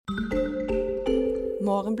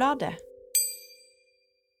Morgenbladet.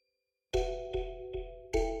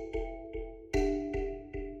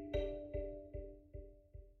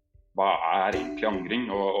 Hva egentlig angring,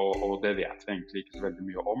 og det vet vi egentlig ikke så veldig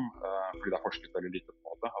mye om, fordi det er forsket veldig lite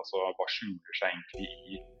på det. Altså, hva skjuler seg egentlig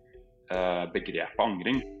i begrepet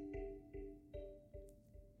angring?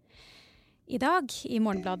 I dag i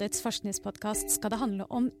Morgenbladets forskningspodcast skal det handle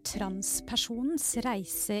om transpersonens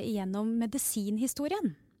reise gjennom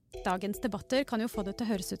medisinhistorien. Dagens debatter kan jo få det til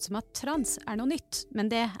å høres ut som at trans er noe nytt, men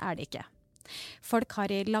det er det ikke. Folk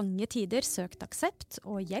har i lange tider søkt aksept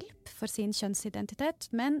og hjelp for sin kjønnsidentitet,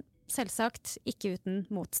 men selvsagt ikke uten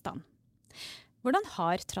motstand. Hvordan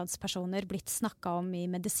har transpersoner blitt snakket om i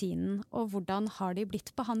medisinen, og hvordan har de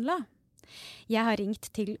blitt behandlet? Jeg har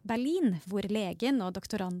ringt til Berlin, hvor legen og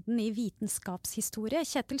doktoranden i vitenskapshistorie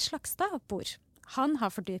Kjetil Slagstad bor. Han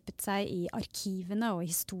har fordypet seg i arkivene og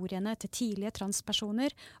historiene til tidlige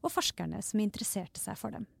transpersoner og forskerne som interesserte seg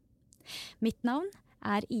for dem. Mitt navn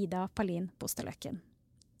er Ida Palin Bosteløkken.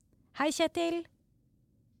 Hei Kjetil!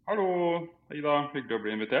 Hallo, Ida. Hyggelig å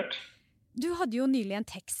bli invitert. Du hadde jo nylig en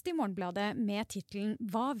tekst i Morgenbladet med titelen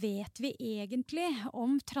 «Hva vet vi egentlig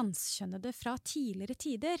om transkjønnede fra tidligere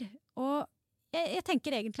tider?» Og jeg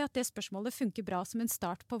tenker egentlig at det spørsmålet funker bra som en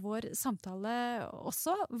start på vår samtale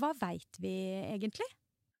også. Hva vet vi egentlig?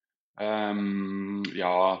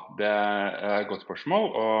 Ja, det er et godt spørsmål,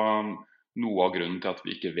 og noe av grunnen til at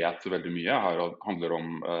vi ikke vet så veldig mye handler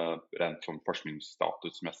om rent sånn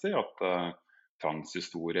forskningsstatusmessig, at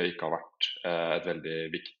transhistorie ikke har vært et veldig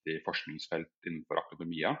viktig forskningsfelt innenfor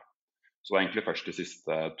akademia. Så det er egentlig først de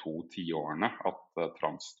siste 2-10 årene at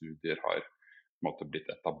transstudier har på en måte blitt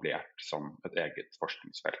etablert som et eget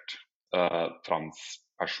forskningsfelt.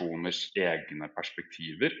 Transpersoners egne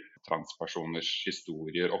perspektiver, transpersoners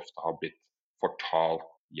historier ofte har blitt fortalt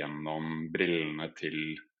gjennom brillene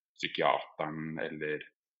til psykiateren eller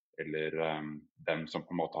dem som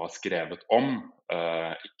på en måte har skrevet om,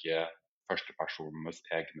 ikke førstepersonenes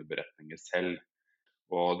egne beretninger selv.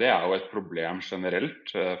 Og det er jo et problem generelt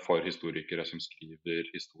for historikere som skriver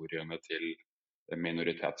historiene til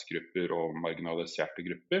minoritetsgrupper og marginaliserte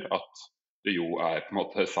grupper, at det jo er på en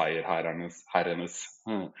måte seierherrenes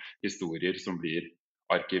historier som blir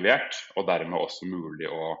arkivert, og dermed også mulig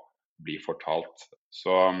å bli fortalt.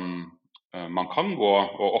 Så man kan gå,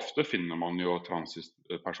 og ofte finner man jo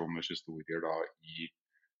transpersoners historier da i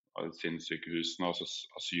sinnssykehusene, altså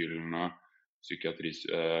asylene,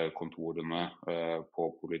 psykiatrikontorene, på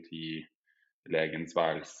politilegens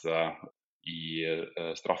værelse, i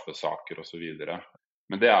straffesaker osv.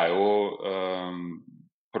 Men det er jo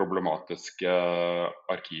problematiske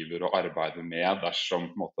arkiver å arbeide med dersom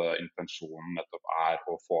på en måte, intensjonen nettopp er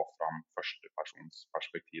å få fram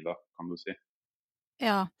førstepersonsperspektivet, kan du si.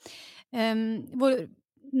 Ja,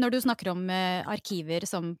 når du snakker om arkiver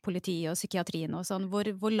som politi og psykiatrien og sånn,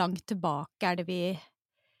 hvor langt tilbake er det vi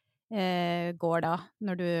går da,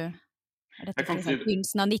 når du... Er dette for eksempel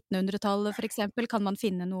begynnelsen av 1900-tallet for eksempel? Kan man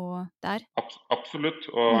finne noe der? Absolutt.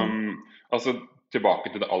 Og altså,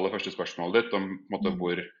 tilbake til det aller første spørsmålet ditt, om på en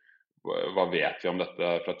måte, hva vet vi om dette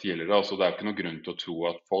fra tidligere? Altså, det er jo ikke noen grunn til å tro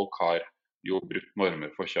at folk har jo brutt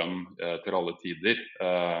normer for kjønn til alle tider,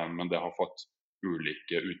 men det har fått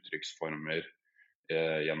ulike uttrykksformer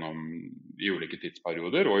i ulike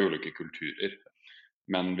tidsperioder og i ulike kulturer.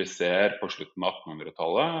 Men vi ser på slutten av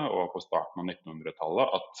 1800-tallet og på starten av 1900-tallet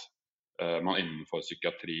at man innenfor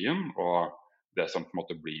psykiatrien og det som på en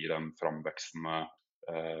måte blir en framveksende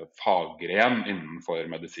faggren innenfor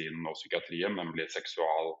medisinen og psykiatrien, nemlig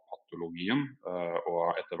seksualpatologien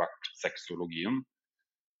og etter hvert sexologien,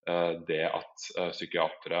 det at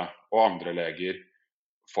psykiatere og andre leger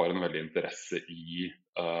får en veldig interesse i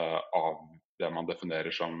av det man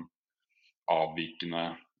definerer som avvikende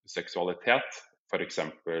seksualitet, f.eks.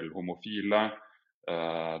 homofile,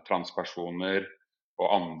 transpersoner og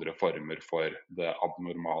andre former for det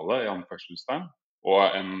abnormale, i anførselstegn. Og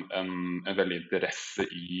en veldig interesse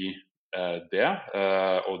i det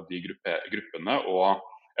og de gruppene, og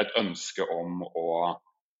et ønske om å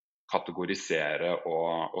kategorisere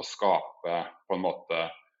og skape på en måte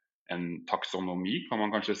en taksonomi, kan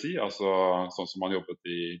man kanskje si. Altså sånn som man jobbet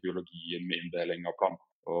i biologien med inndeling av planter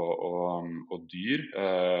og dyr.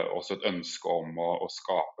 Også et ønske om å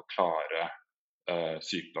skape klare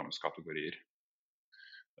sykdomskategorier.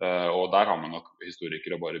 Og der har man nok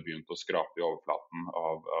historikere bare begynt å skrape i overflaten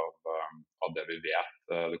av det vi vet.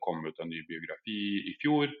 Det kom ut en ny biografi i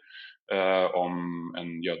fjor om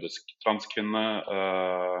en jødisk transkvinne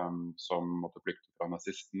som måtte flykte fra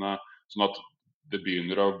nazistene. Sånn at det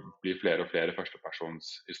begynner å bli flere og flere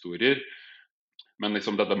førstepersonshistorier. Men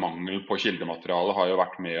liksom dette mangelen på kildemateriale har jo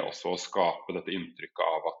vært med også å skape dette inntrykket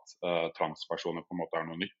av at transpersoner på en måte er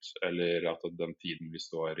noe nytt, eller at den tiden vi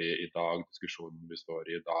står i dag, diskusjonen vi står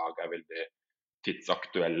i dag, er veldig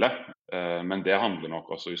tidsaktuelle. Men det handler nok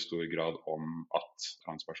også i stor grad om at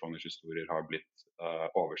transpersoners historier har blitt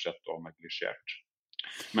oversett og neglisjert.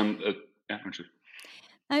 Men ja, unnskyld.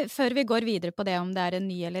 Nei, før vi går videre på det om det er en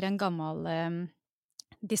ny eller en gammel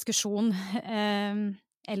diskusjon,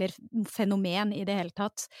 eller fenomen i det hele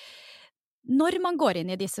tatt. Når man går inn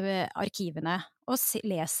i disse arkivene og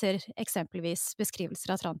leser eksempelvis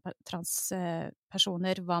beskrivelser av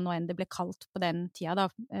transpersoner, hva nå enn det ble kalt på den tida da,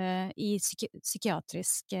 i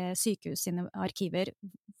psykiatriske sykehus sine arkiver,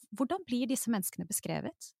 hvordan blir disse menneskene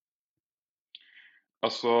beskrevet?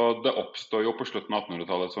 Altså, det oppstår jo på slutten av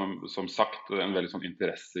 1800-tallet som sagt en veldig sånn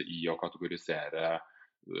interesse i å kategorisere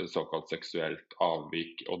såkalt seksuelt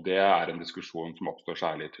avvik. Og det er en diskusjon som oppstår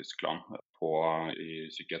særlig i Tyskland. I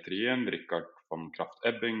psykiatrien, Richard von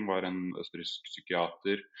Krafft-Ebing var en østerriksk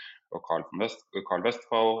psykiater, og Carl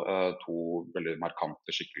Westphal, to veldig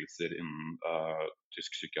markante skikkelser innen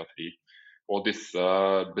tysk psykiatri. Og disse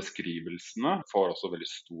beskrivelsene får også veldig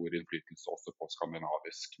stor innflytelse også på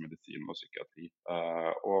skandinavisk medisin og psykiatri.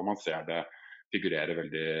 Og man ser det figurerer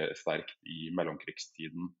veldig sterkt i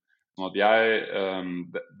mellomkrigstiden. Sånn at det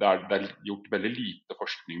er gjort veldig lite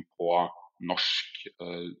forskning på norsk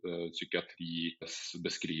psykiatris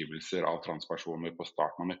beskrivelser av transpersoner på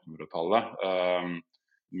starten av 1900-tallet.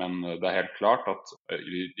 Men det er helt klart at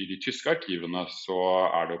i de tyske arkivene så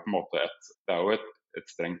er det jo på en måte et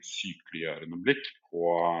strengt sykeliggjørende blikk på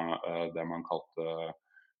det man kalte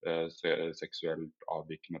seksuelt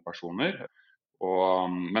avvikende personer.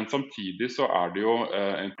 Men samtidig så er det jo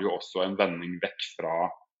også en vending vekk fra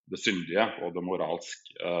det syndige og det moralsk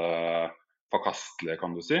forkastelige,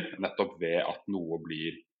 kan du si. Nettopp ved at noe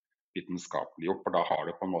blir vitenskapeliggjort, for da har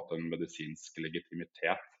det på en måte en medisinsk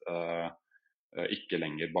legitimitet. Ikke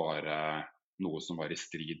lenger bare noe som var i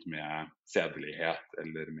strid med sedelighet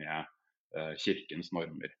eller med kirkens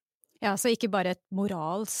normer. Ja, så ikke bare et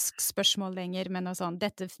moralsk spørsmål lenger, men noe sånn,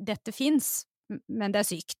 dette finnes, men det er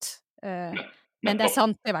sykt. Men det er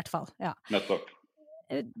sant i hvert fall, ja. Nettopp.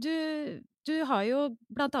 Du har jo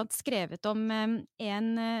blant annet skrevet om en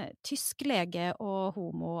tysk lege og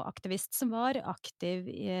homoaktivist som var aktiv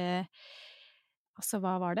altså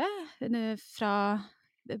hva var det?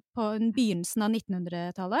 På begynnelsen av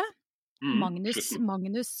 1900-tallet.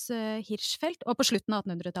 Magnus Hirschfeld, og på slutten av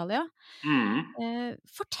 1800-tallet, ja.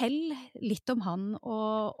 Fortell litt om han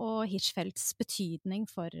og Hirschfelds betydning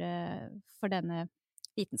for denne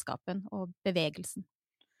vitenskapen og bevegelsen.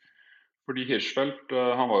 Fordi Hirschfeld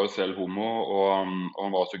han var jo selv homo, og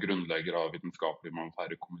han var også grunnlegger av Vitenskapelig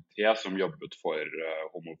humanitære komité, som jobbet for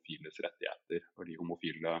homofiles rettigheter. Fordi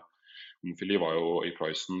homofili var jo i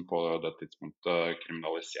Preussen på det tidspunktet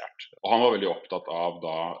kriminalisert. Og han var veldig opptatt av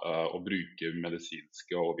da å bruke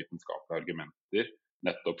medisinske og vitenskapelige argumenter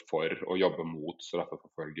nettopp for å jobbe mot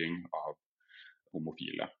straffeforfølging av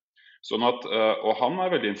homofile. Og han er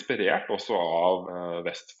veldig inspirert også av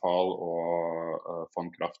Westphal og von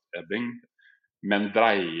Krafft-Ebing, men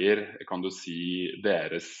dreier, kan du si,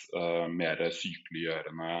 deres mer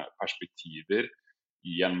sykeliggjørende perspektiver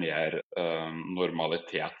i en mer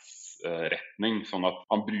normalitetsretning. Sånn at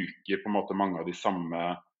han bruker på en måte mange av de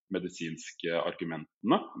samme medisinske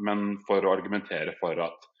argumentene, men for å argumentere for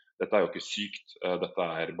at dette er jo ikke sykt, dette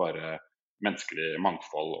er bare menneskelig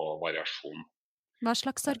mangfold og variasjon. Hva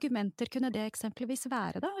slags argumenter kunne det eksempelvis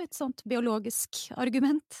være, da? Et sånt biologisk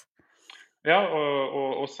argument? Ja,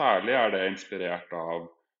 og særlig er det inspirert av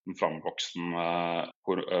den framvoksende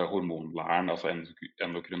hormonlæren, altså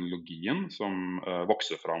endokrinologien, som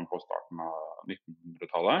vokser fram på starten av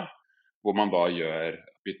 1900-tallet. Hvor man da gjør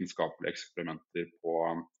vitenskapelige eksperimenter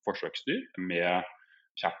på forsøksdyr med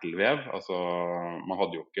kjertelvev. Altså, man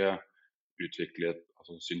hadde jo ikke utviklet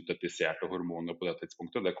syntetiserte hormoner på det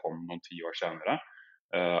tidspunktet, det kom noen 10 år senere.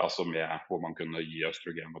 Altså hvor man kunne gi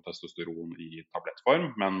østrogen og testosteron i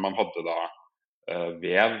tablettform, men man hadde da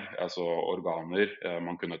vev, altså organer,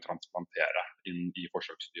 man kunne transplantere inn i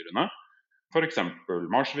forsøksdyrene. For eksempel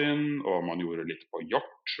marsvin, og man gjorde litt på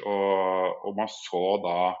hjort, og man så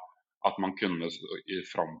da at man kunne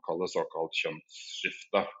framkalle såkalt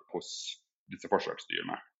kjønnsskifte hos disse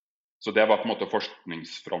forsøksdyrene. Så det var på en måte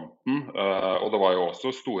forskningsfronten, og det var jo også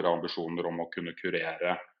store ambisjoner om å kunne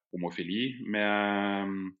kurere homofili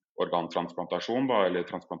med organtransplantasjon, eller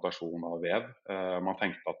transplantasjon av vev. Man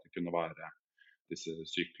tenkte at det kunne være disse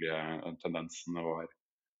sykelige tendensene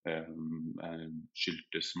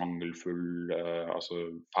skyldtes mangelfull,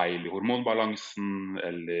 altså feil i hormonbalansen,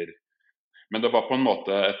 eller Men det var på en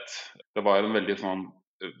måte det var en veldig sånn,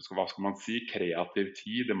 hva skal man si, kreativ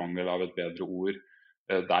tid, i mangel av et bedre ord,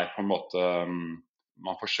 der på en måte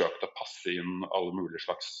man forsøkte å passe inn alle mulige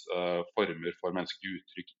slags former for menneskelig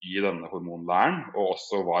uttrykk i denne hormonlæren, og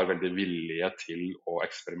også var veldig villige til å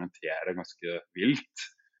eksperimentere ganske vilt.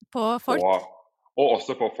 På folk? Og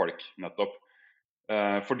også på folk, nettopp.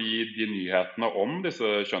 Fordi de nyhetene om disse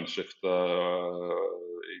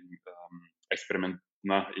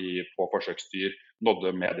kjønnsskifteeksperimentene på forsøksdyr nådde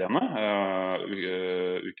mediene,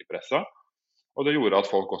 ukepressa. Og det gjorde at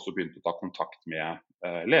folk også begynte å ta kontakt med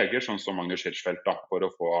leger, sånn som Magnus Hirschfeldt, da, for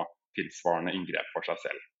å få tilsvarende inngrep for seg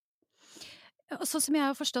selv. Og sånn som jeg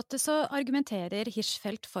har forstått det, så argumenterer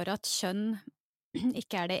Hirschfeldt for at kjønn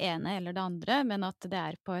ikke er det ene eller det andre, men at det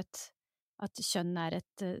er at kjønn er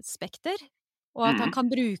et spekter, og at han kan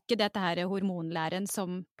bruke dette her hormonlæren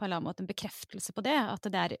som på en eller annen måte en bekreftelse på det, at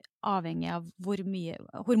det er avhengig av hvor mye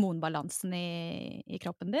hormonbalansen i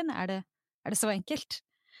kroppen din. Er det så enkelt?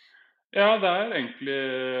 Ja, det er egentlig,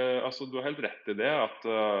 altså du har helt rett i det, at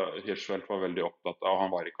Hirschfeldt var veldig opptatt av,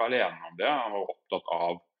 han var ikke alene om det, han var opptatt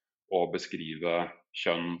av å beskrive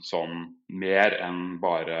kjønn som mer enn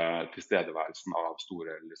bare tilstedeværelsen av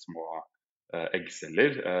store eller små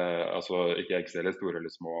eggceller, altså ikke eggceller, store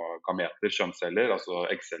eller små gameter, kjønnsceller, altså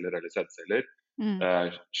eggceller eller sædceller,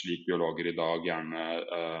 slik biologer i dag gjerne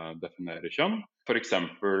definerer kjønn. For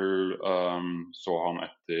eksempel så han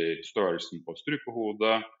etter størrelsen på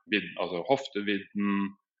strupehodet, altså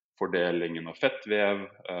hoftevidden, fordelingen av fettvev,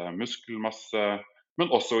 muskelmasse, men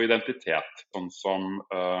også identitet, sånn som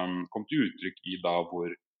kom til uttrykk i da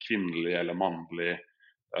hvor kvinnelig eller mannlig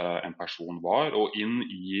en person var, og inn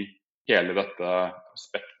i hele dette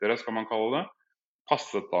spekteret, skal man kalle det,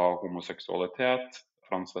 passet da homoseksualitet,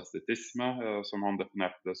 transvestitisme, som han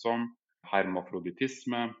definerte det som,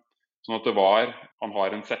 hermafroditisme. Sånn at han har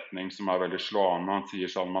en setning som er veldig slående, han sier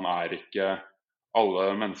sånn, alle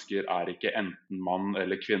mennesker er ikke enten mann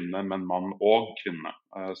eller kvinne, men mann og kvinne.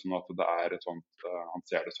 Sånn at det er et sånt, han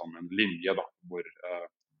ser det som en linje da, hvor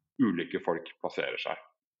ulike folk plasserer seg.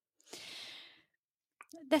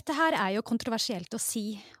 Dette her er jo kontroversielt å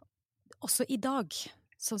si også i dag.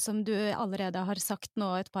 Sånn som du allerede har sagt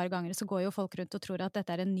nå et par ganger, så går jo folk rundt og tror at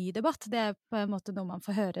dette er en ny debatt. Det er på en måte noe man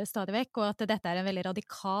får høre stadig vekk, og at dette er en veldig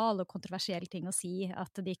radikal og kontroversiell ting å si,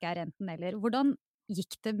 at det ikke er enten eller. Hvordan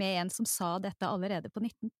gikk det med en som sa dette allerede på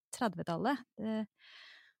 1930-tallet?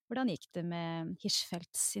 Hvordan gikk det med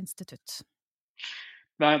Hirschfeldts institutt?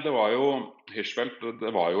 Nei, Hirschfeldt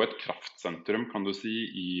var jo et kraftsentrum, kan du si,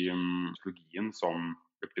 i psykologien som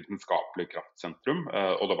et vitenskapelig kraftsentrum.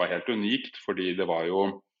 Og det var helt unikt, fordi det var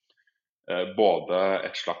jo både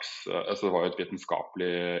det var et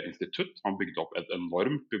vitenskapelig institutt. Han bygde opp et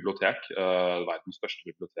enormt bibliotek, verdens største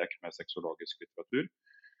bibliotek med sexologisk litteratur.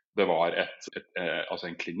 Det var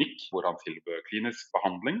en klinikk hvor han tilbød klinisk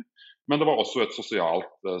behandling, men det var også et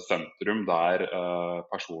sosialt sentrum der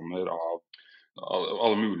personer av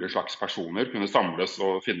alle mulige slags personer kunne samles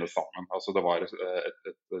og finne sammen. Altså det var et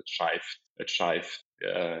skeivt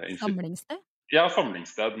Samlingssted? Ja,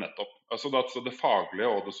 samlingssted, nettopp. Altså det faglige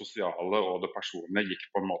og det sosiale og det personlige gikk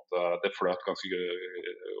på en måte, det fløt ganske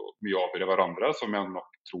mye over i hverandre, som jeg nok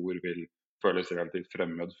tror vil føles relativt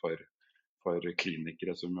fremmed for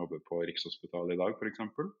klinikere som jobber på Rikshospitalet i dag, for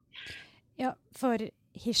eksempel. Ja, for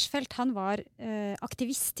Hirschfeldt, han var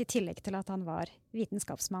aktivist i tillegg til at han var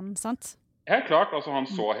vitenskapsmann, sant? Helt klart, altså han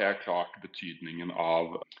så helt klart betydningen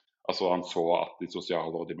av, altså han så at de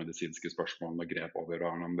sosiale og de medisinske spørsmålene grep over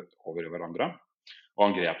hverandre. Og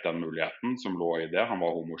han grep den muligheten som lå i det. Han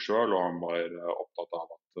var homo selv, og han var opptatt av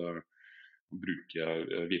å bruke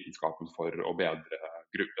vitenskapen for å bedre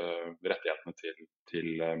rettighetene til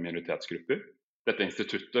minoritetsgrupper. Dette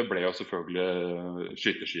instituttet ble jo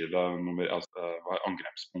selvfølgelig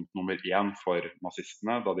angrepspunkt nummer 1 for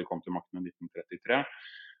nazistene da de kom til makten i 1933.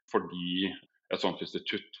 Fordi et sånt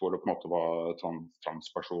institutt hvor det på en måte var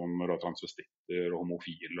transpersoner og transvestitter og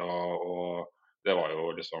homofile, og det var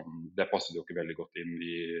jo liksom, det passet jo ikke veldig godt inn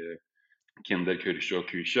i Kinderkirche og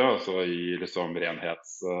Küche, altså i liksom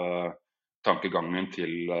renhetstankegangen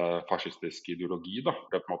til fascistisk ideologi, da.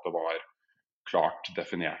 Det på en måte var klart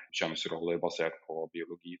definert kjønnsroller basert på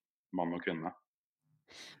biologi, mann og kvinne.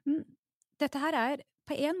 Dette her er,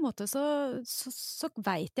 på en måte så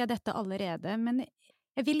vet jeg dette allerede, men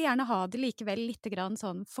jeg vil gjerne ha det likevel litt grann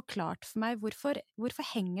sånn forklart for meg. Hvorfor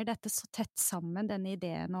henger dette så tett sammen, denne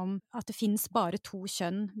ideen om at det finnes bare 2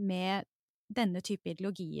 kjønn med denne type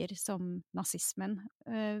ideologier som nazismen?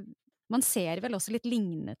 Man ser vel også litt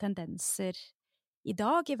lignende tendenser i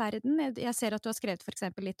dag i verden. Jeg ser at du har skrevet for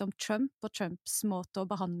eksempel litt om Trump og Trumps måte å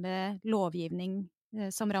behandle lovgivning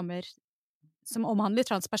som rammer som omhandler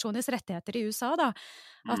transpersoners rettigheter i USA, da.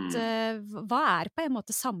 At Mm. hva på en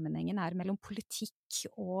måte sammenhengen her mellom politikk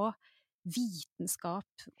og vitenskap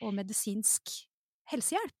og medisinsk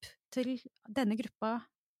helsehjelp til denne gruppa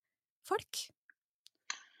folk?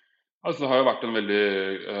 Altså, det har jo vært en veldig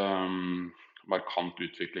markant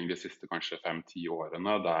utvikling de siste kanskje 5-10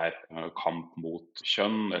 årene, der kamp mot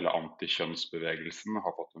kjønn, eller antikjønnsbevegelsen,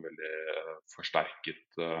 har fått en veldig forsterket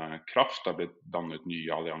kraft. Det har blitt dannet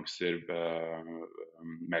nye allianser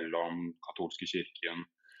mellom katolske kirken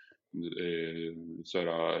i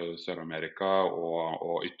Sør-Amerika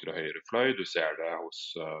og ytre høyre fløy. Du ser det hos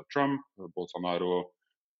Trump, Bolsonaro,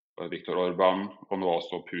 Viktor Orbán og nå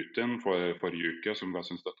også Putin forrige uke, som ga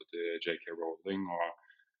sin støtte til J.K. Rowling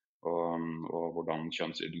og hvordan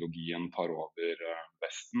kjønnsideologien tar over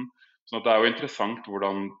Vesten. Så det er jo interessant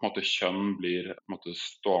hvordan på en måte, kjønn blir på en måte,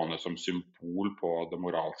 stående som symbol på det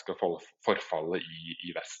moralske forfallet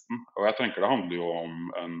i Vesten. Og jeg tenker det handler jo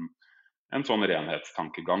om en sånn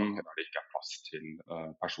renhetstankegang der det ikke er plass til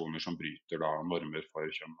personer som bryter da, normer for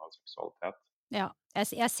kjønn og seksualitet. Ja,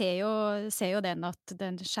 jeg ser jo den at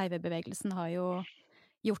den skeive bevegelsen har jo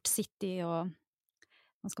gjort sitt i å,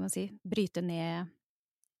 hva skal man si, bryte ned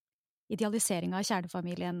idealisering av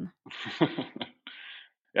kjernefamilien.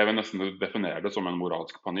 Jeg vil nesten definere det som en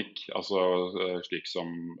moralsk panikk. Altså slik som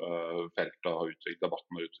debatten har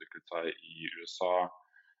utviklet seg i USA,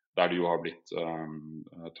 der det jo har blitt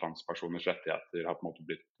transpersoners rettigheter har på en måte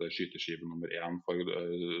blitt skyteskive nummer 1 for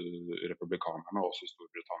republikanerne, også i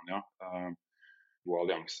Storbritannia. God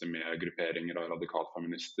allianse med grupperinger av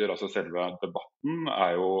radikalfeminister. Altså selve debatten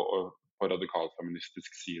er jo på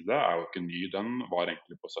radikalfeministisk side er jo ikke ny, den var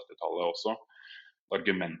egentlig på 70-tallet også.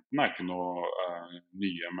 Argumentene er ikke noe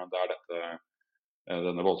nye, men det er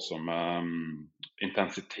denne voldsomme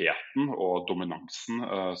intensiteten og dominansen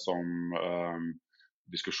som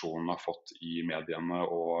diskusjonen har fått i mediene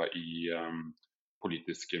og i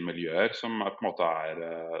politiske miljøer, som på en måte er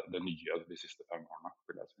det nye de siste 5 årene,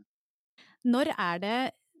 vil jeg si. Når det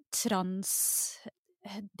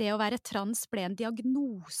det å være trans ble en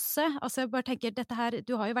diagnose? Altså jeg bare tenker, dette her,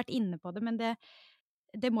 du har jo vært inne på det, men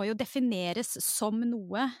det må jo defineres som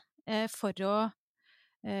noe for å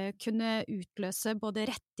kunne utløse både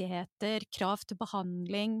rettigheter, krav til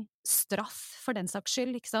behandling, straff for den saks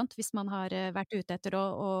skyld, ikke sant? Hvis man har vært ute etter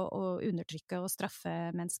å undertrykke og straffe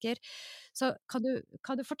mennesker. Så kan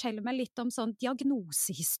du fortelle meg litt om sånn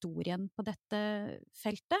diagnosehistorien på dette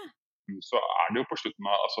feltet? Så er det jo på slutten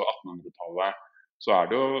av 1800-tallet, så er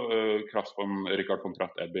det jo Richard von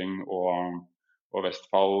Krafft-Ebing og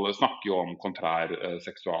Westphal snakker jo om kontrær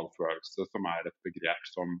seksualfølelse, som er et begrep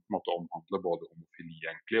som på en måte omhandler både homofili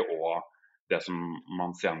egentlig, og det som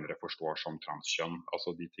man senere forstår som transkjønn.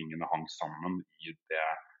 Altså de tingene hang sammen i det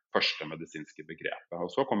første medisinske begrepet.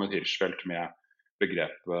 Og så kommer Hirschfeld med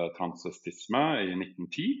begrepet transvestisme i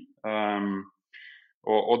 1910.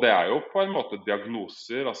 Og det er jo på en måte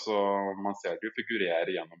diagnoser. Altså man ser det jo figurere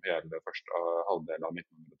gjennom hele første halvdel av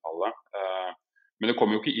 1900-tallet. Men det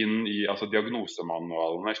kommer jo ikke inn i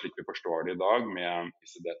diagnosemanualene slik vi forstår det i dag, med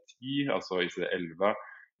ICD-10, altså ICD-11,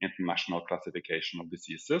 International Classification of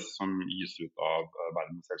Diseases, som gis ut av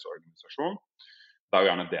Verdens helseorganisasjon. Det er jo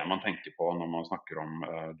gjerne det man tenker på når man snakker om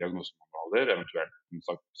diagnosemanualer, eventuelt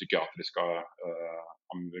psykiatriske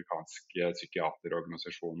amerikanske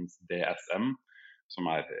psykiaterorganisasjonens DSM, som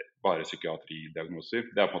er bare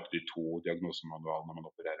psykiatridiagnoser. Det er på en måte de 2 diagnosemanualene man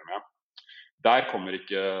opererer med. Der kommer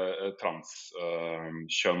ikke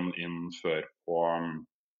transkjønn inn før på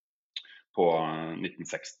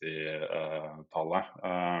 1960-tallet.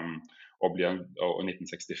 Og i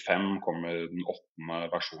 1965 kommer den 8.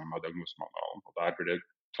 versjonen av diagnosemanualen. Og der blir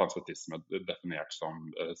transvestisme definert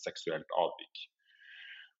som seksuelt avvik.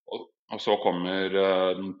 Og så kommer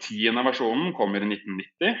den 10. versjonen kommer i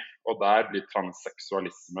 1990, og der blir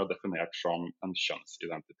transseksualisme definert som en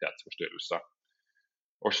kjønnsidentitetsforstyrrelse.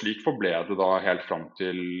 Og slik forble det da helt fram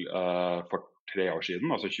til for 3 år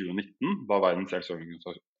siden, altså 2019, da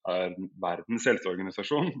Verdens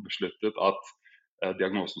helseorganisasjon besluttet at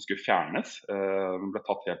diagnosen skulle fjernes. Den ble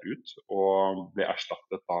tatt helt ut og ble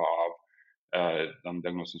erstattet da av den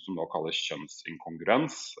diagnosen som nå kalles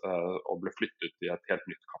kjønnsinkongruens, og ble flyttet i et helt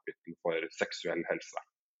nytt kapittel for seksuell helse.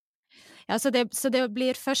 Ja, så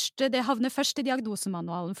det havner først i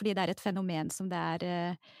diagnosemanualen fordi det er et fenomen som det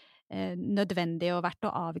er nødvendig og verdt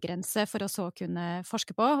å avgrense for å så kunne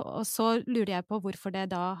forske på. Og så lurer jeg på hvorfor det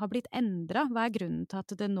da har blitt endret. Hva er grunnen til at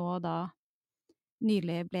det nå da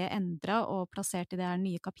nylig ble endret og plassert i det her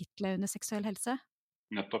nye kapitlet under seksuell helse?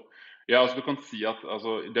 Nettopp. Ja, altså du kan si at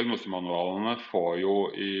diagnosemanualene får jo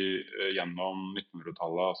gjennom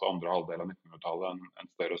 1900-tallet, altså andre halvdel av 1900-tallet,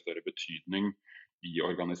 en større og større betydning i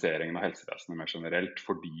organiseringen av helsevesenet mer generelt.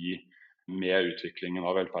 Fordi med utviklingen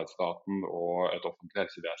av velferdsstaten og et offentlig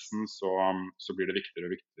helsevesen, så blir det viktigere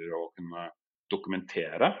og viktigere å kunne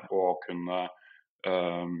dokumentere og kunne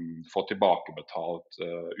få tilbakebetalt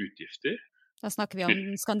utgifter. Da snakker vi om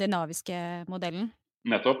den skandinaviske modellen.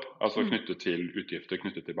 Nettopp, altså knyttet til utgifter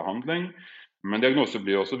knyttet til behandling. Men diagnoser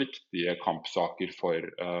blir også viktige kampsaker for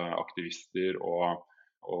aktivister og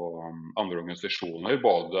andre organisasjoner.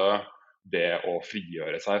 Både det å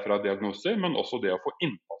frigjøre seg fra diagnoser, men også det å få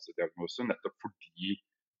innpasse diagnoser. Nettopp fordi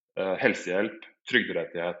helsehjelp,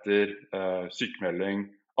 trygderettigheter, sykemelding,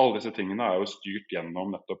 alle disse tingene er jo styrt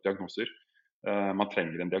gjennom nettopp diagnoser. Man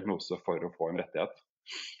trenger en diagnose for å få en rettighet.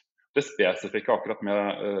 Det spesifikke akkurat med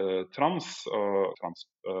trans og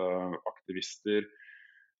transaktivister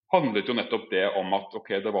handlet jo nettopp det om at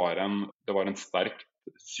det var en sterkt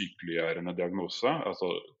sykeliggjørende diagnose. Altså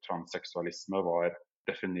transseksualisme var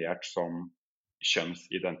definert som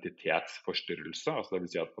kjønnsidentitetsforstyrrelse. Altså det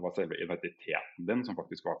vil si at det var selve identiteten din som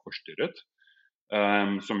faktisk var forstyrret.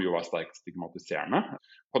 Som jo er sterkt stigmatiserende.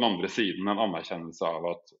 På den andre siden en anerkjennelse av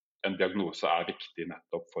at en diagnose er viktig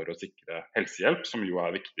nettopp for å sikre helsehjelp, som jo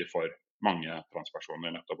er viktig for mange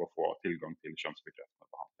transpersoner, nettopp å få tilgang til kjønnsbekreftende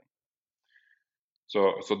behandling.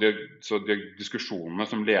 Så de diskusjonene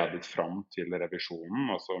som ledet fram til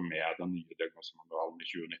revisjonen, altså med den nye diagnosemanualen i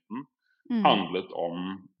 2019, handlet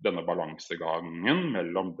om denne balansegangen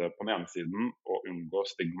mellom det på den ene siden å unngå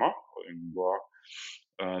stigma, og unngå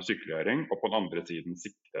sykeliggjøring, og på den andre siden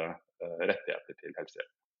sikre rettigheter til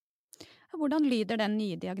helsehjelp. Hvordan lyder den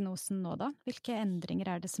nye diagnosen nå da? Hvilke endringer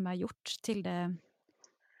er det som er gjort til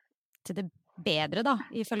det bedre da,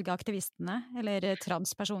 ifølge aktivistene, eller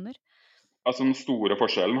transpersoner? Altså den store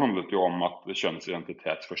forskjellen handlet jo om at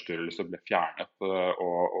kjønnsidentitetsforstyrrelse ble fjernet,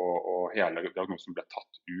 og hele diagnosen ble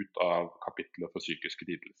tatt ut av kapitlet for psykiske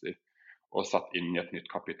lidelser og satt inn i et nytt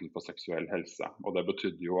kapittel for seksuell helse. Og det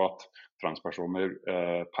betydde jo at transpersoner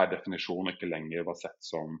per definisjon ikke lenger var sett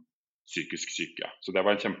som psykisk syke. Så det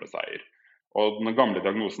var en kjempeseier. Og den gamle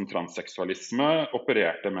diagnosen transseksualisme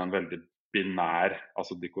opererte med en veldig binær,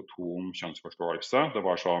 altså dikotom kjønnsforståelse. Det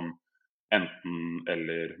var sånn enten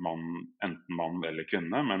mann eller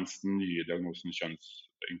kvinne, mens den nye diagnosen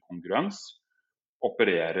kjønnsinkongruens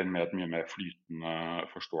opererer med et mye mer flytende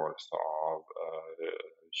forståelse av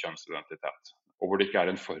kjønnsidentitet. Og hvor det ikke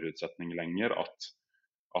er en forutsetning lenger at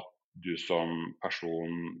du som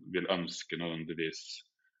person vil ønske nødvendigvis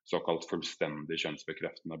såkalt fullstendig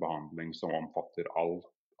kjønnsbekreftende behandling som omfatter alt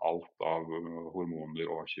av hormoner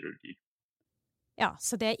og kirurgi. Ja,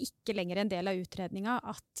 så det er ikke lenger en del av utredninga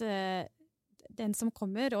at den som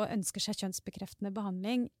kommer og ønsker seg kjønnsbekreftende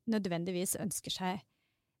behandling, nødvendigvis ønsker seg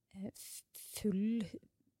full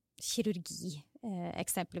kirurgi,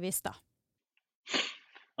 eksempelvis da.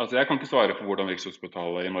 Altså jeg kan ikke svare for hvordan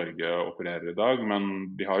Rikshospitalet i Norge opererer i dag,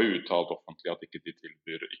 men de har jo uttalt offentlig at ikke de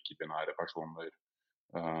tilbyr ikke-binære personer,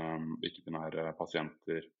 ikke-binære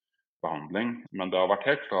pasienter behandling. Men det har vært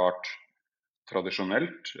helt klart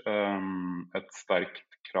tradisjonelt et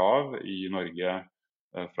sterkt krav i Norge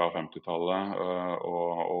fra 50-tallet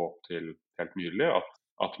og opp til helt nylig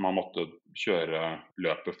at man måtte kjøre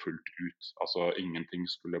løpet fullt ut. Altså ingenting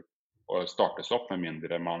skulle startes opp med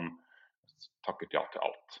mindre man takket ja til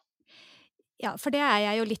alt. Ja, for det er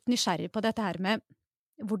jeg jo litt nysgjerrig på, dette her med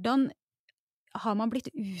hvordan har man blitt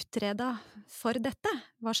utredet for dette?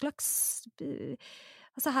 Hva slags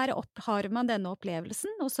altså her har man denne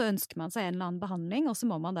opplevelsen, og så ønsker man seg en eller annen behandling, og så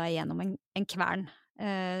må man da gjennom en kvern.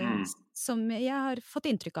 Som jeg har fått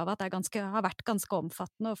inntrykk av at har vært ganske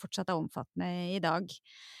omfattende, og fortsatt er omfattende i dag.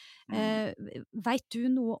 Vet du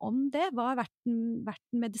noe om det? Hva har vært den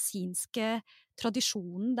medisinske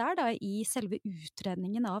tradisjonen der da, i selve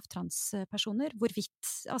utredningen av transpersoner? Hvorvidt,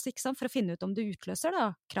 altså ikke sant, for å finne ut om det utløser da,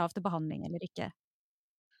 krav til behandling eller ikke?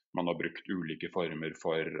 Man har brukt ulike former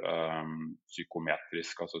for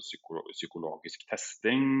psykometrisk, altså psykologisk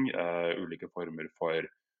testing, ulike former for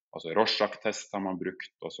Rorschach-test har man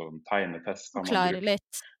brukt, og så en tegnetest har man brukt. Forklare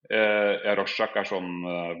litt. Rorschach er sånn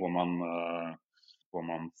hvor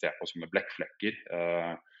man ser på sånne blekkflekker,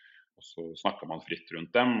 og så snakker man fritt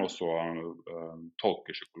rundt dem, og så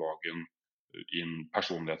tolker psykologen inn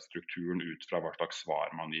personlighetsstrukturen ut fra hva slags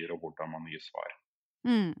svar man gir, og hvordan man gir svar.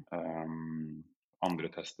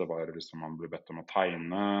 Andre tester var liksom man ble bedt om å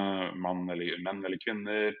tegne menn eller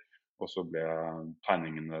kvinner, og så ble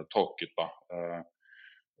tegningene tolket da.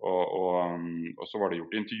 Og så var det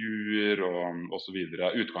gjort intervjuer og så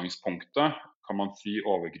videre. Utgangspunktet kan man si,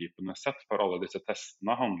 overgripende sett for alle disse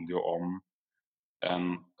testene handler jo om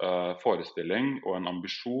en forestilling og en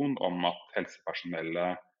ambisjon om at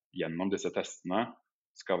helsepersonellet gjennom disse testene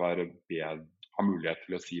skal ha mulighet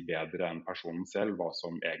til å si bedre enn personen selv hva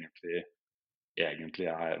som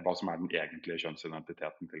hva som er den egentlige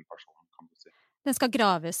kjønnsidentiteten til personen, kan du si. Den skal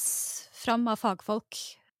graves fram av fagfolk?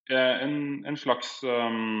 En slags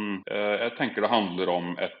Jeg tenker det handler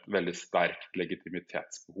om et veldig sterkt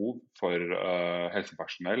legitimitetsbehov for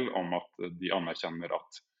helsepersonell, om at de anerkjenner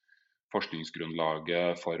at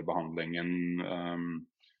forskningsgrunnlaget for behandlingen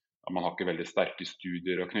man har ikke veldig sterke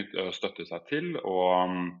studier å støtte seg til,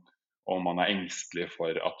 og man er engstelig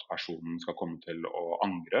for at personen skal komme til å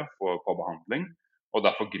angre på behandling. Og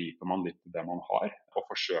Derfor griper man litt i det man har, og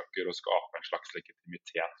forsøker å skape en slags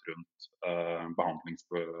legitimitet rundt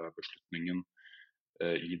behandlingsbeslutningen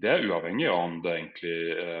i det, uavhengig av om det egentlig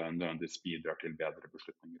nødvendigvis bidrar til bedre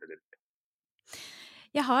beslutninger eller ikke.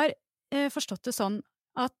 Jeg har forstått det sånn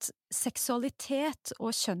at seksualitet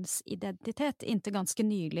og kjønnsidentitet inntil ganske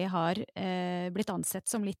nylig har blitt ansett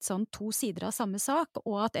som litt sånn to sider av samme sak,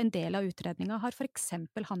 og at en del av utredninga har for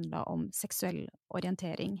eksempel handla om seksuell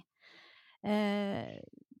orientering.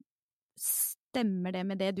 Stemmer det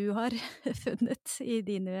med det du har funnet i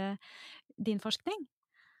din forskning?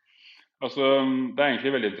 Altså, det er egentlig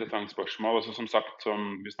et veldig interessant spørsmål. Som sagt,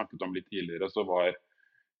 som vi snakket om litt tidligere, så var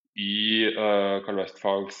i Karl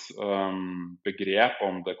Westphals begrep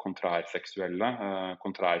om det kontrærseksuelle,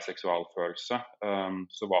 kontrær seksualfølelse,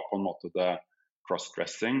 så var på en måte det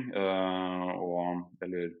crossdressing,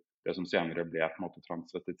 eller det som senere ble på en måte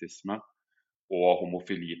transvestitisme, og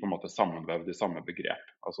homofili på en måte sammenvevd i samme begrep.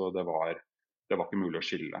 Altså det var ikke mulig å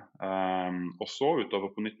skille. Og så utover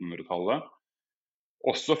på 1900-tallet,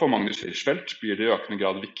 også for Magnus Hirschfeldt, blir det i økende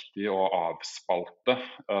grad viktig å avspalte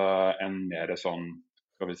en mer sånn,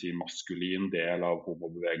 skal vi si, maskulin del av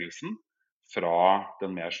homobevegelsen fra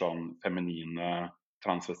den mer sånn feminine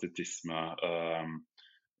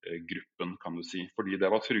transvestitisme-gruppen, kan du si. Fordi det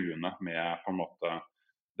var truende med på en måte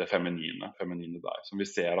det feminine der. Som vi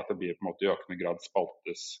ser at det blir på en måte i økende grad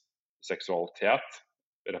spaltes seksualitet,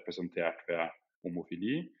 representert ved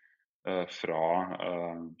homofili, fra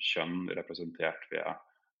kjønn representert ved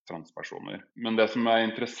transpersoner. Men det som er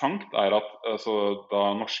interessant er at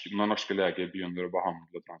når norske leger begynner å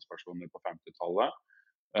behandle transpersoner på 50-tallet,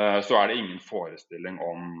 så er det ingen forestilling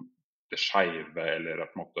om det skeive eller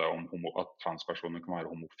at transpersoner kan være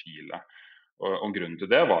homofile. Og grunnen til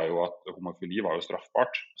det var jo at homofili var jo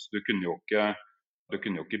straffbart. Så du kunne jo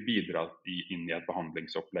ikke bidra inn i et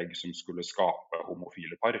behandlingsopplegg som skulle skape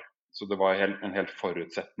homofile par. Så det var en helt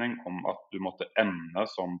forutsetning om at du måtte ende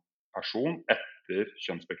som person etter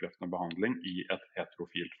kjønnsbekreftende behandling i et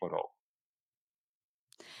heterofilt forhold.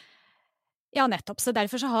 Ja, nettopp. Så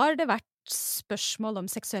derfor så har det vært spørsmål om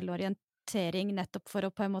seksuell orientering nettopp for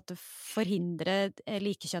å på en måte forhindre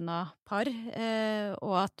likekjønna par,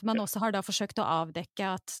 og at man også har da forsøkt å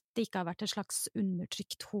avdekke at det ikke har vært en slags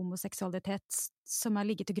undertrykt homoseksualitet som har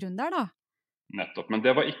ligget til grunn der, da. Nettopp, men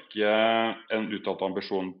det var ikke en uttalt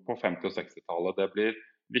ambisjon på 50- og 60-tallet. Det blir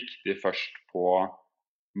viktig først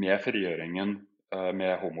med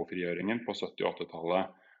homofrigjøringen på 70- og 80-tallet.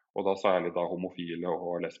 Og da særlig da homofile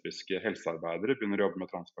og lesbiske helsearbeidere begynner å jobbe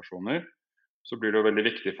med transpersoner. Så blir det jo veldig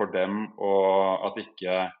viktig for dem at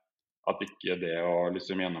ikke det å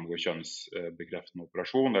liksom gjennomgå kjønnsbekreftende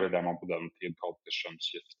operasjon, eller det man på den tid kalte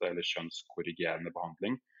kjønnsskifte eller kjønnskorrigerende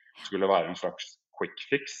behandling, skulle være en slags quick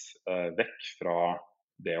fix vekk fra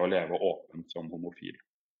det å leve åpent som homofil.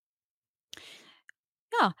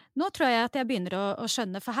 Ja, nå tror jeg at jeg begynner å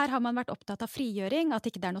skjønne, for her har man vært opptatt av frigjøring, at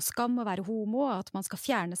ikke det er noe skam å være homo, at man skal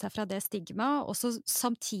fjerne seg fra det stigma, og så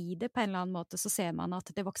samtidig på en eller annen måte så ser man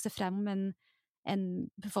at det vokser frem en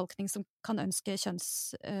befolkning som kan ønske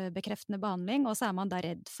kjønnsbekreftende behandling, og så er man da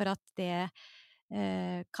redd for at det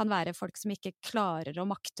kan være folk som ikke klarer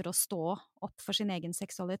og makter å stå opp for sin egen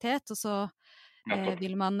seksualitet, og så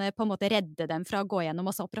vil man på en måte redde dem fra å gå gjennom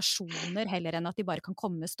masse operasjoner, heller enn at de bare kan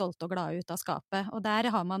komme stolte og glade ut av skapet. Og der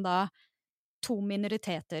har man da to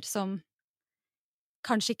minoriteter som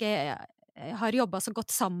kanskje ikke har jobbet så godt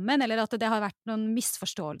sammen, eller at det har vært noen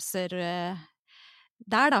misforståelser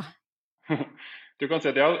der, da. Du kan si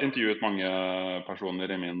at jeg har intervjuet mange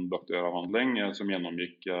personer i min doktoravhandling som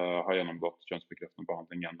har gjennomgått kjønnsbekreftende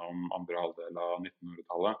behandling gjennom andre halvdel av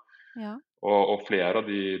 1900-tallet. Ja. Og flere av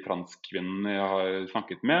de transkvinnene jeg har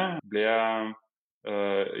snakket med, ble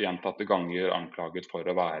gjentatte ganger anklaget for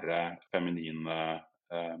å være feminine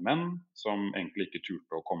menn som egentlig ikke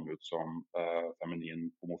turte å komme ut som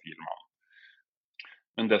feminin homofil mann.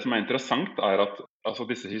 Men det som er interessant er at altså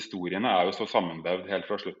disse historiene jo så sammenvevd helt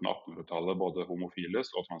fra slutten av 1800-tallet, både homofiles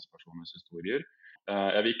og transpersoners historier.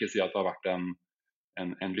 Jeg vil ikke si at det har vært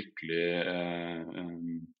en lykkelig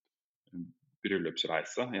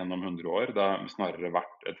bryllupsreise gjennom 100 år. Det har snarere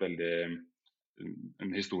vært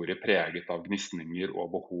en historie preget av gnisninger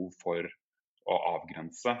og behov for å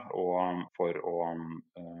avgrense og for å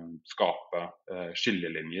skape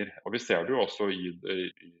skillelinjer. Og vi ser det jo også i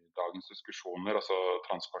dagens diskusjoner. Altså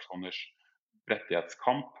transpersoners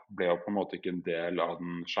rettighetskamp ble jo på en måte ikke en del av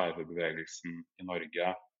den skeive bevegelsen i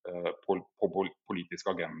Norge på politisk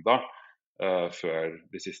agenda før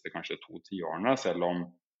de siste kanskje 2 tiårene, selv om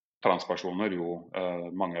transpersoner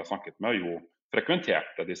mange jeg har snakket med,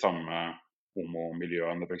 frekventerte de samme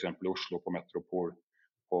homomiljøene, f.eks. i Oslo på Metropol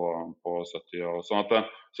på 70- og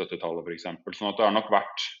 70-tallet f.eks. Sånn at det har nok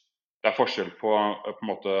vært forskjell på en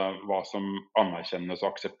måte hva som anerkjennes og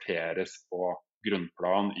aksepteres på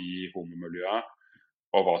grunnplan i homomiljøet,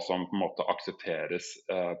 og hva som på en måte aksepteres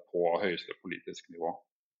på høyeste politisk nivå.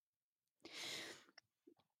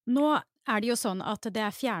 Nå det jo sånn at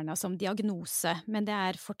det fjernet som diagnose, men det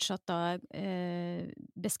fortsatt da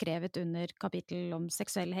beskrevet under kapittel om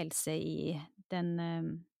seksuell helse i den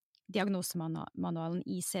diagnosemanualen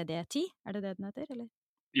ICD-10, det den heter, eller?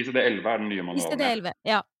 ICD-11 den nye manualen. ICD-11,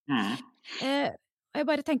 ja. Jeg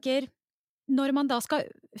bare tenker, når man da skal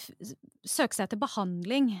søke seg til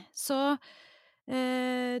behandling, så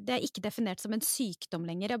det ikke definert som en sykdom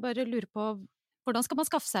lenger. Jeg bare lurer på, hvordan skal man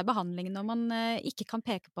skaffe seg behandling når man ikke kan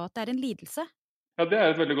peke på at det en lidelse? Ja, det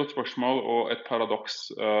et veldig godt spørsmål og et paradoks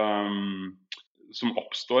som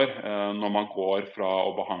oppstår når man går fra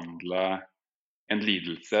å behandle en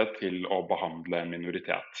lidelse til å behandle en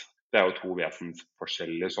minoritet. Det jo 2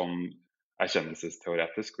 vesensforskjeller sånn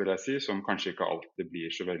erkjennelsesteoretisk, vil jeg si, som kanskje ikke alltid blir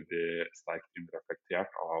så veldig sterkt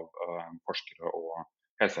innreflektert av forskere og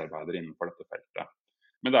helsearbeidere innenfor dette feltet.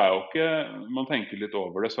 Men det jo ikke, man tenker litt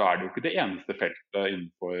over det, så det jo ikke det eneste feltet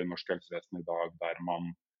innenfor norsk helsevesen i dag der man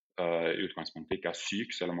i utgangspunktet ikke syk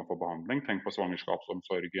selv om man får behandling. Tenk på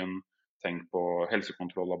svangerskapsomsorgen, tenk på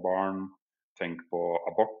helsekontroll av barn, tenk på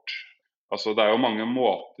abort. Altså det jo mange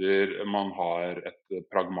måter man har et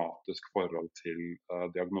pragmatisk forhold til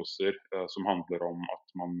diagnoser som handler om at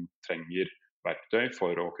man trenger verktøy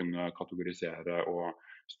for å kunne kategorisere og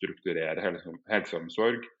strukturere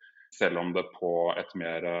helseomsorg, selv om det ikke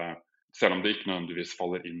nødvendigvis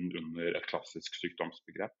faller inn under et klassisk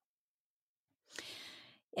sykdomsbegrep.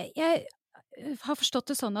 Jeg har forstått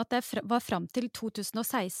det sånn at det var frem til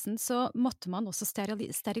 2016 så måtte man også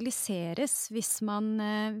steriliseres hvis man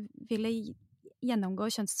ville gjennomgå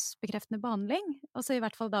kjønnsbekreftende behandling, altså i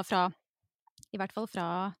hvert fall fra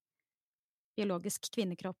biologisk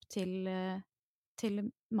kvinnekropp til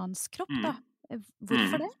mannskropp da.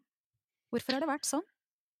 Hvorfor det? Hvorfor har det vært sånn?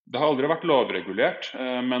 Det har aldri vært lovregulert,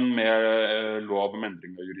 men med lov om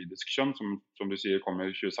endring av juridisk kjønn, som du sier kom i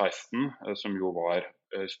 2016, som jo var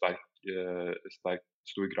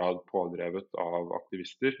stor grad pådrevet av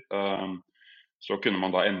aktivister, så kunne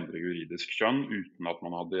man da endre juridisk kjønn uten at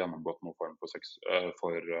man hadde gjennomgått noen form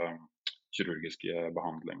for kirurgisk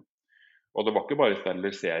behandling. Og det var ikke bare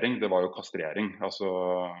sterilisering, det var jo kastrering.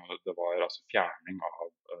 Det var fjerning av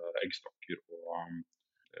eggstokker og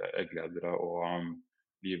eggledere og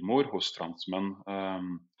livmor hos transmenn.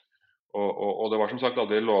 Og det var som sagt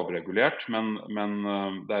aldri lovregulert, men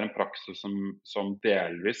det en praksis som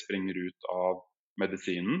delvis springer ut av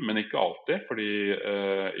medisinen, men ikke alltid,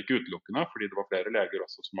 ikke utelukkende, fordi det var flere leger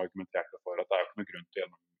også som argumenterte for at det ikke noe grunn til å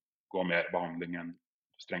gjennomgå mer behandling enn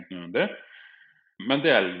strengt nødvendig, men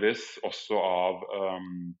delvis også av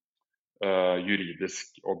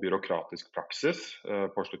juridisk og byråkratisk praksis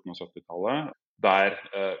på slutten av 70-tallet, der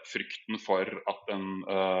frykten for at en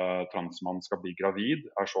transmann skal bli gravid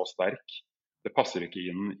så sterk. Det passer ikke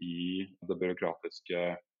inn i det byråkratiske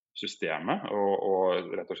systemet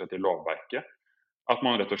og rett og slett i lovverket, at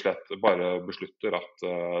man rett og slett bare beslutter at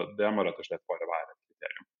det må rett og slett bare være et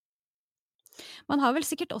kriterium. Man har vel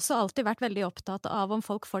sikkert også alltid vært veldig opptatt av om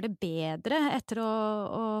folk får det bedre etter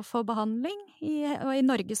å få behandling. Og i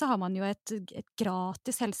Norge så har man jo et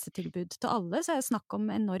gratis helsetilbud til alle, så det snakk om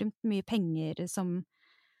enormt mye penger som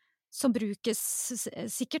brukes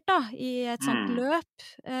sikkert da, i et sånt løp.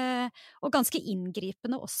 Og ganske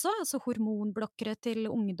inngripende også, altså hormonblokkere til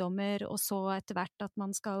ungdommer, og så etter hvert at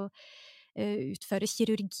man skal utføre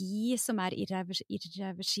kirurgi som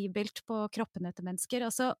irreversibelt på kroppene til mennesker.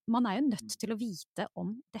 Altså, man jo nødt til å vite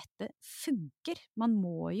om dette funker. Man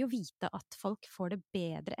må jo vite at folk får det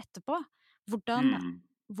bedre etterpå.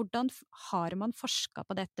 Hvordan har man forsket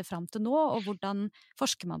på dette frem til nå, og hvordan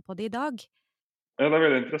forsker man på det i dag? Ja, det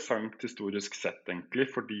veldig interessant historisk sett, egentlig,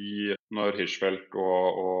 fordi når Hirschfeldt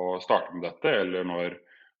og starter med dette, eller når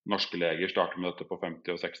norske leger starter med dette på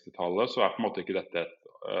 50- og 60-tallet, så på en måte ikke dette et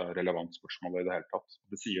relevant spørsmål i det hele tatt.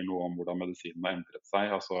 Det sier noe om hvordan medisinen har endret seg.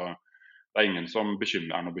 Altså, det ingen som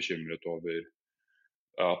noe bekymret over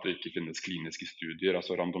at det ikke finnes kliniske studier.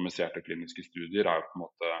 Altså randomiserte kliniske studier jo på en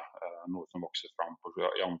måte noe som vokser fram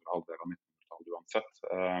i andre halvdel av 1900-tallet uansett.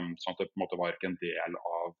 Sånn at det på en måte var ikke en del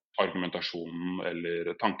av argumentasjonen eller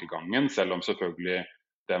tankegangen, selv om selvfølgelig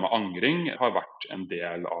det med angring har vært en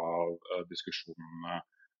del av diskusjonene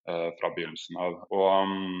fra begynnelsen av.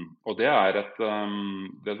 Og det det er et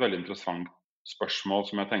veldig interessant spørsmål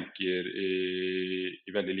som jeg tenker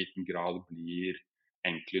i veldig liten grad blir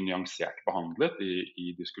egentlig nyansert behandlet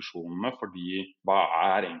i diskusjonene, fordi hva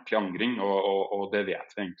egentlig angring? Og det vet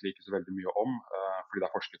vi egentlig ikke så veldig mye om, fordi det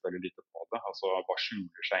er forsket veldig lite på det. Altså, hva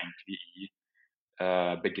skjuler seg egentlig i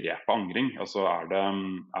begrepet angring? Altså,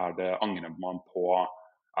 angrer man på,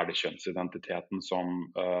 det kjønnsidentiteten som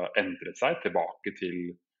endret seg tilbake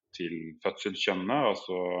til fødselskjønnet?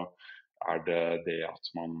 Altså, det at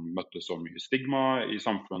man møtte så mye stigma i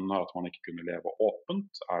samfunnet at man ikke kunne leve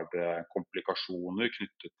åpent? Det komplikasjoner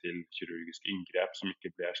knyttet til kirurgiske inngrep som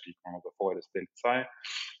ikke ble slik man hadde forestilt seg?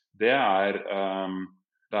 Det er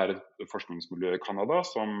et forskningsmiljø i Canada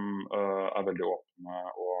som veldig åpne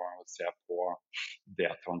og ser på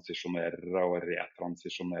detransisjonerere og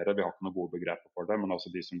retransisjonere. Vi har ikke noen gode begreper for det, men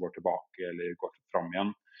altså de som går tilbake eller går fram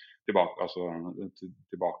igjen.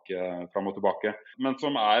 Fram og tilbake, men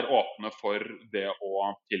som åpne for det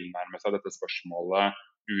å tilnærme seg dette spørsmålet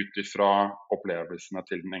ut ifra opplevelsene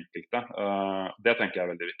til den enkelte. Det tenker jeg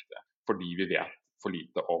er veldig viktig, fordi vi vet for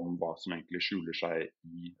lite om hva som egentlig skjuler seg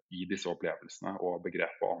i disse opplevelsene og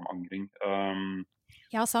begrepet om angring.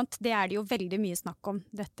 Ja, sant. Det det jo veldig mye snakk om,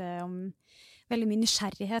 veldig mye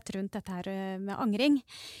nysgjerrighet rundt dette her med angring.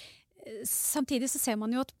 Samtidig så ser man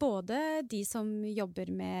jo at både de som jobber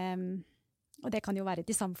med, og det kan jo være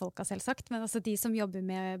de samme folka selvsagt, men altså de som jobber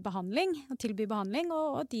med behandling og tilbyr behandling,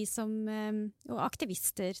 og de som, og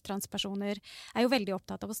aktivister, transpersoner, jo veldig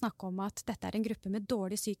opptatt av å snakke om at dette en gruppe med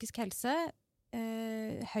dårlig psykisk helse,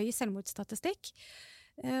 høy selvmordsstatistikk,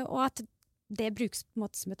 og at det brukes på en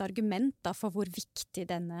måte som et argument da, for hvor viktig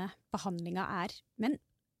denne behandlingen Men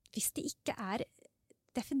hvis det ikke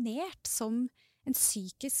definert som en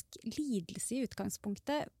psykisk lidelse i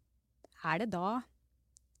utgangspunktet, det da,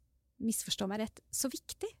 misforstå meg rett, så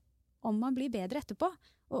viktig om man blir bedre etterpå?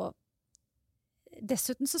 Og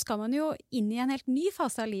dessuten så skal man jo inn i en helt ny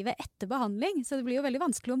fase av livet etter behandling, så det blir jo veldig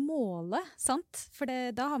vanskelig å måle, sant? For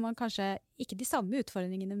da har man kanskje ikke de samme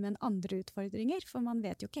utfordringene, men andre utfordringer, for man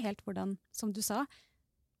vet jo ikke helt hvordan, som du sa,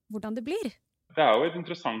 hvordan det blir. Det jo et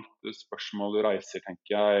interessant spørsmål du reiser,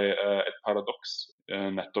 tenker jeg. Et paradoks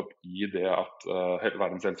nettopp i det at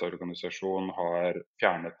Verdens helseorganisasjon har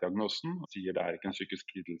fjernet diagnosen og sier det ikke en psykisk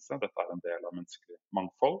lidelse, dette en del av menneskelig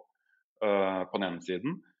mangfold på den ene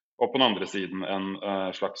siden. Og på den andre siden en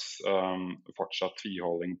slags fortsatt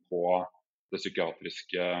tviholding på det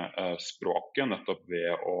psykiatriske språket, nettopp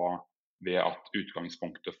ved at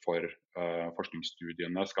utgangspunktet for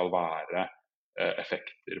forskningsstudiene skal være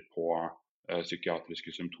effekter på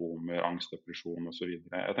psykiatriske symptomer, angst, depresjon osv.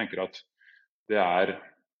 Jeg tenker at det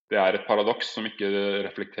et paradoks som ikke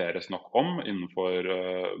reflekteres nok om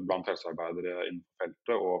blant helsearbeidere innenfor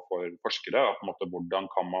feltet og for forskere. At på en måte, hvordan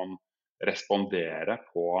kan man respondere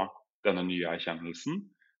på denne nye erkjennelsen,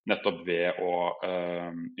 nettopp ved å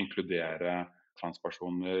inkludere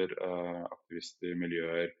transpersoner, aktivister,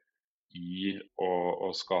 miljøer i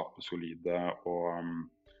å skape solide og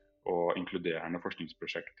inkluderende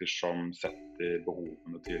forskningsprosjekter som setter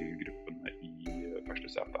behovene til gruppene i første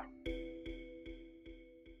sete.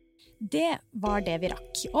 Det var det vi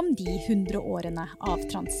rakk om de 100 årene av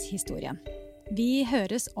transhistorien. Vi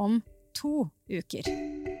høres om 2 uker.